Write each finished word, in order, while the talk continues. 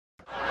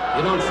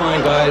You don't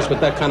find guys with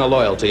that kind of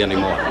loyalty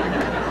anymore.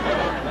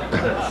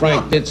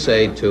 Frank did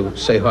say to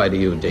say hi to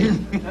you,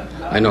 Dean.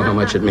 I know how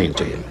much it means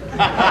to you.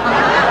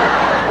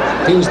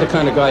 Dean's the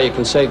kind of guy you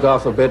can say,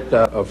 God forbid,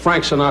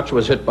 Frank Sinatra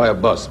was hit by a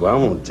bus. Well,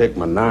 I'm going to take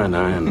my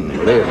 9-iron and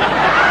live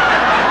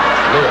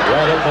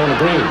right up on the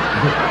green.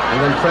 And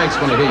then Frank's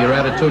going to hear your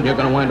attitude, and you're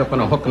going to wind up on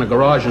a hook in a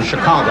garage in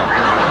Chicago.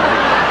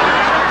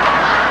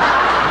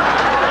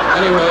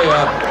 Anyway,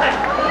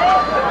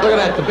 look at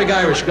that. The big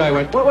Irish guy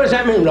went, what does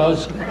that mean,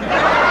 Rose?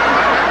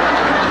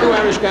 You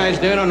Irish guys,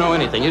 they don't know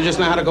anything. You just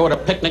know how to go to a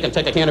picnic and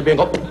take a can of beer and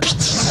go...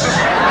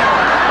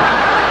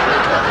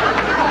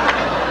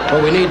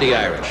 Well, we need the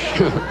Irish.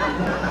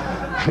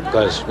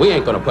 Because we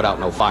ain't going to put out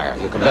no fire.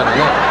 You can bet on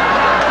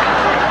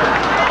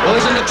that. Well,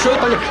 isn't the truth?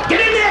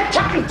 Get in there,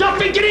 Captain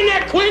Duffy! Get in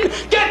there, Quinn!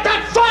 Get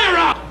that fire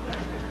out!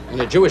 And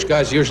the Jewish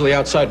guys are usually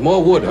outside.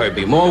 More wood,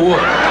 Herbie, more wood.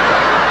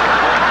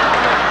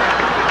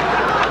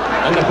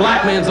 And the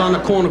black man's on the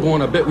corner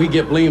going, I bet we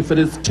get blamed for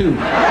this, too.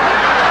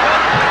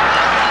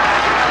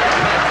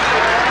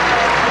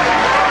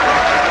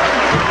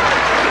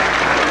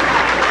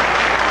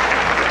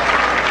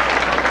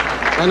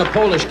 And the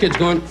Polish kid's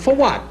going, for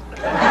what?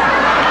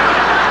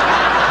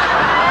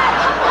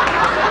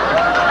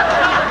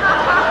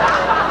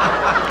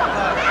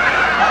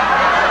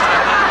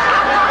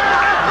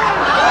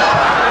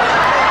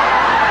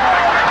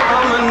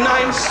 I'm a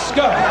nice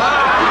guy.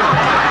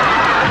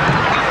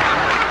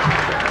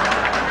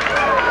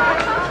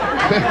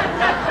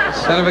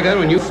 Son of a gun,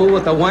 when you fool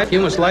with the wife, you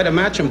must light a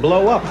match and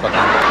blow up for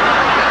that.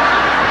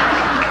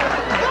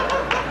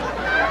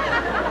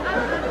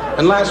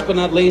 And last but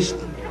not least,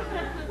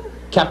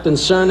 Captain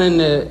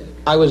Cernan,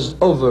 I was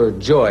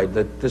overjoyed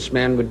that this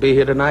man would be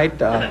here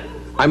tonight.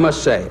 I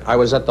must say, I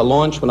was at the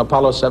launch when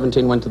Apollo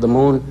 17 went to the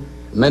moon.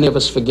 Many of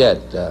us forget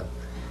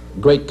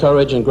great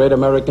courage and great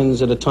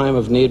Americans at a time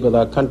of need with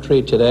our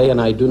country today,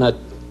 and I do not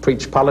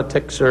preach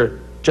politics or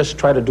just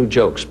try to do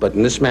jokes, but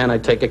in this man I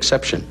take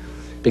exception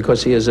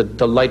because he is a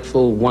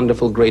delightful,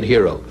 wonderful, great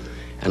hero.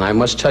 And I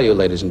must tell you,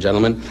 ladies and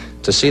gentlemen,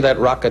 to see that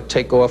rocket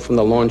take off from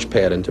the launch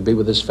pad and to be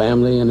with his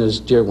family and his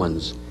dear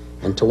ones,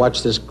 and to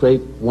watch this great,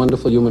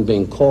 wonderful human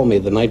being call me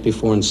the night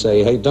before and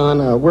say, hey, Don,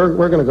 we're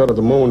going to go to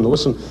the moon.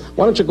 Listen,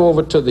 why don't you go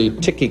over to the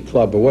Tiki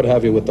Club or what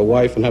have you with the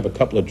wife and have a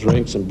couple of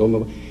drinks and boom,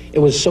 boom. It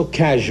was so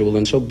casual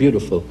and so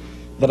beautiful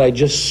that I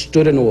just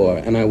stood in awe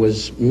and I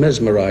was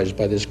mesmerized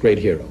by this great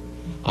hero.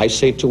 I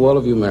say to all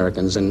of you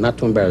Americans, and not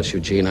to embarrass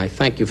you, Gene, I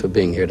thank you for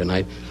being here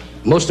tonight.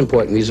 Most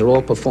important, these are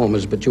all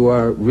performers, but you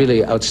are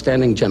really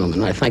outstanding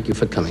gentlemen. I thank you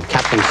for coming.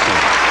 Captain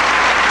Smith.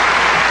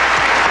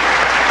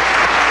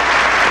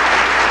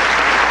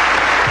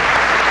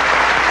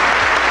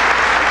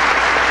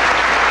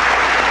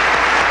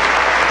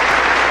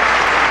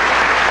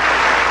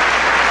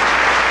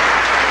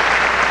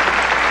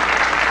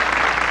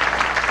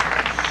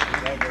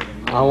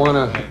 I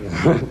want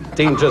to...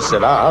 Dean just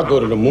said, I'll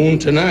go to the moon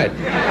tonight.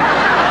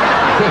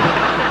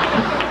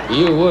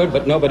 You would,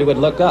 but nobody would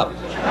look up.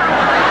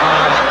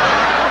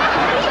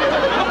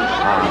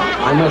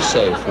 I must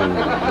say, from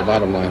the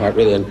bottom of my heart,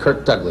 really, and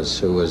Kirk Douglas,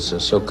 who was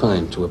so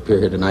kind to appear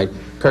here tonight.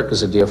 Kirk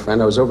is a dear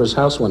friend. I was over his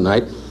house one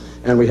night,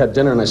 and we had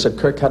dinner, and I said,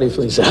 Kirk, how do you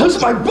feel? He said, how's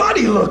my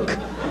body look?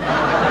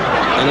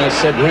 And I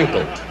said,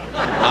 wrinkled.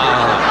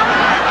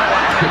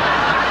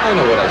 I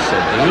know what I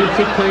said, and you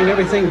keep playing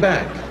everything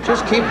back.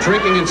 Just keep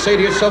drinking and say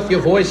to yourself, your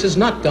voice is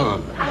not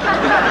gone.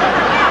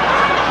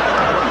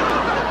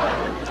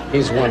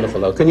 He's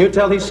wonderful, though. Can you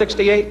tell he's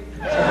 68? Anyway,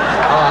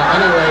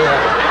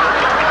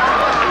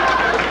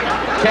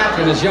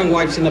 Catherine, his young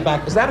wife's in the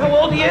back. Is that how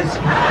old he is?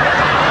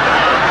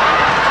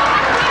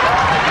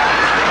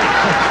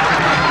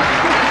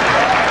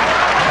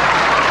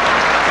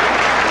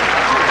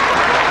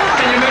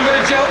 Can you remember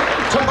the joke?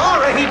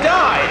 Tomorrow he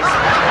dies.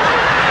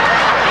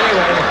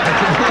 Anyway.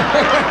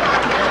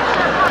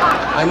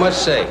 I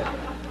must say,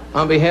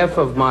 on behalf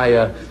of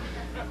my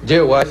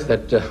dear wife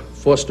that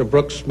Foster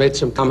Brooks made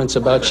some comments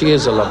about, she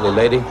is a lovely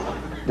lady.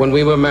 When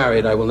we were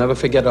married, I will never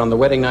forget, on the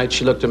wedding night,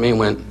 she looked at me and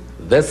went,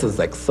 this is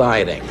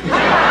exciting.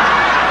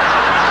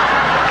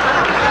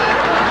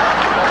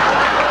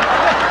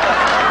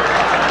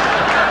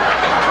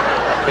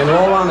 In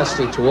all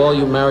honesty, to all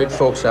you married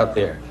folks out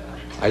there,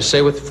 I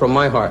say from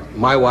my heart,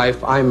 my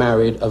wife, I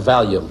married a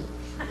Valium.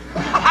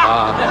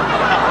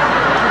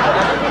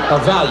 A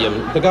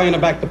Valium. The guy in the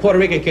back, the Puerto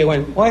Rican kid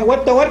went,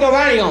 what the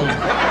Valium?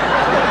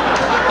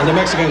 And the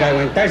Mexican guy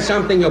went, that's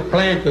something you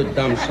plan to,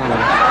 dumb son of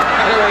a...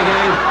 Anyway,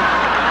 gang.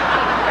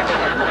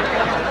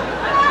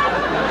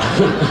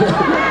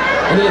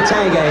 And the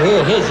Italian guy,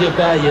 here's your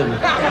Valium.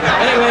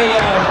 Anyway,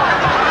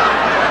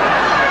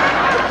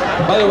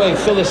 by the way,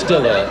 Phyllis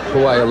Diller,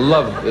 who I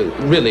love,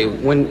 really,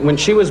 when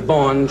she was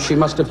born, she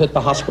must have hit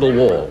the hospital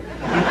wall.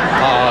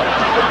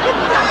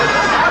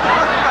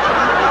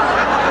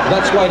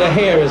 That's why the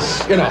hair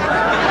is, you know.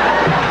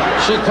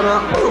 She come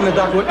out, boom, the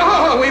doctor went,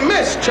 oh, we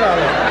missed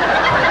Charlie.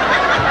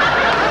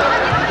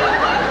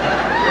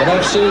 But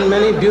I've seen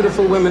many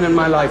beautiful women in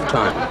my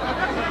lifetime.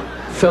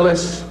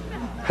 Phyllis,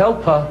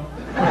 help her.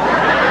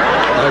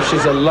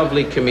 She's a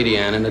lovely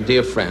comedian and a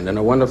dear friend, and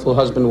her wonderful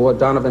husband, Ward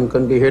Donovan,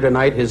 couldn't be here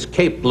tonight. His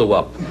cape blew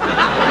up.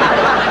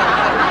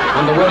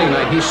 On the wedding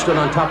night, he stood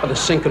on top of the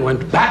sink and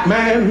went,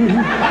 "Batman!"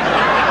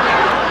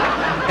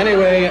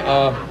 Anyway,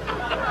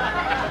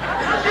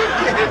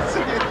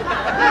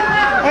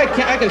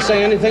 I can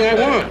say anything I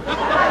want.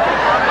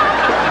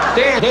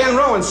 Dan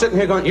Rowan's sitting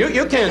here going,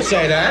 you can't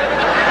say that.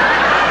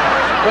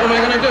 What am I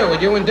going to do?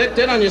 What you and Dick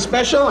did on your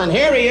special? And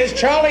here he is,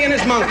 Charlie and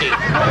his monkey.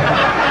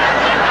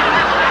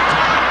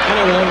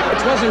 Anyway,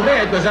 it wasn't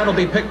bad because that'll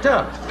be picked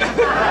up.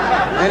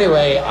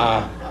 Anyway,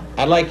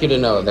 I'd like you to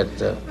know that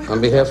on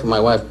behalf of my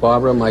wife,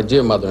 Barbara, my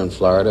dear mother in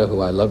Florida,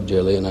 who I love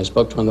dearly, and I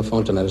spoke to her on the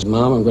phone tonight, as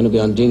Mom, I'm going to be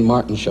on Dean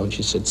Martin's show, and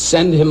she said,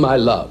 send him my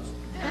love.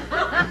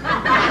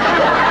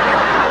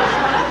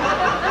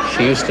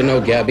 She used to know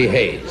Gabby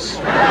Hayes.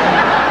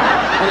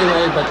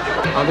 Anyway, but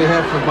on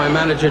behalf of my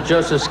manager,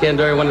 Joseph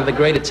Scandori, one of the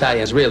great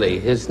Italians, really,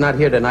 he's not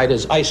here tonight,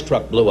 his ice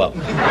truck blew up.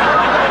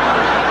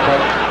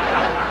 But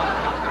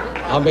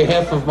on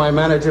behalf of my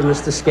manager,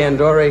 Mr.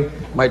 Scandori,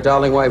 my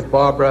darling wife,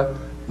 Barbara,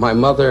 my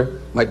mother,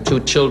 my 2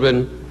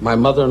 children, my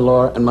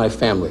mother-in-law, and my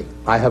family,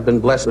 I have been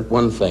blessed with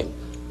one thing.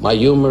 My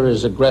humor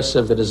is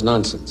aggressive, it is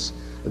nonsense.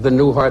 The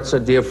Newharts are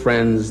dear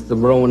friends, the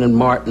Rowan and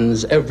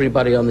Martins,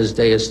 everybody on this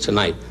day as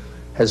tonight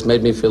has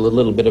made me feel a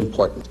little bit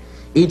important.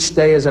 Each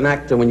day as an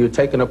actor, when you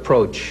take an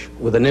approach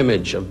with an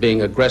image of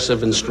being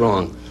aggressive and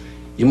strong,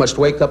 you must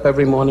wake up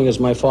every morning, as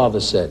my father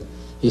said.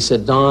 He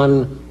said,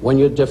 Don, when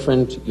you're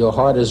different, your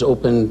heart is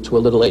open to a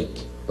little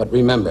ache. But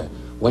remember,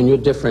 when you're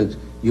different,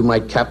 you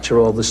might capture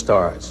all the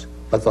stars.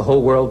 But the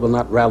whole world will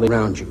not rally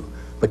around you.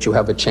 But you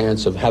have a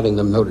chance of having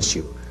them notice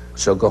you.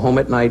 So go home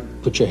at night,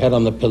 put your head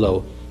on the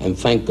pillow, and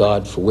thank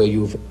God for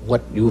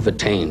what you've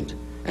attained.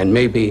 And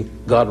maybe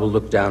God will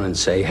look down and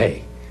say,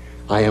 hey,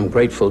 I am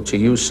grateful to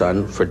you,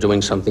 son, for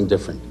doing something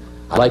different.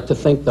 I like to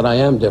think that I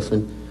am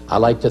different. I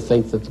like to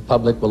think that the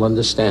public will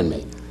understand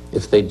me.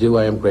 If they do,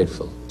 I am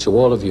grateful. To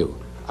all of you,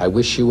 I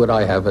wish you what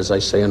I have, as I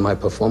say in my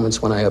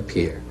performance when I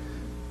appear.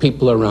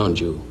 People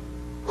around you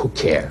who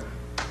care.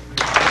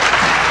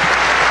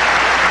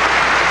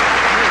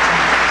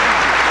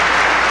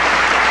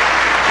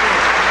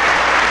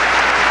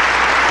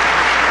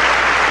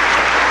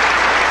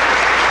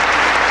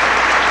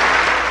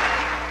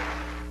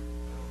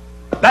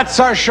 That's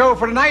our show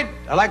for tonight.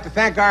 I'd like to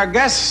thank our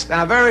guests,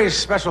 and a very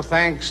special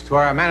thanks to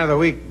our Man of the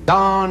Week,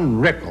 Don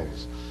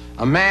Rickles,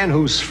 a man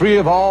who's free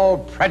of all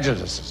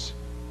prejudices.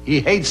 He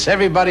hates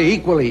everybody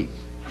equally.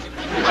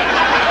 Good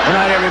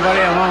night, everybody.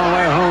 I'm on my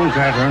way home,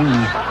 Catherine.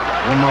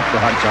 Warm up the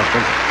hot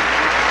chocolate.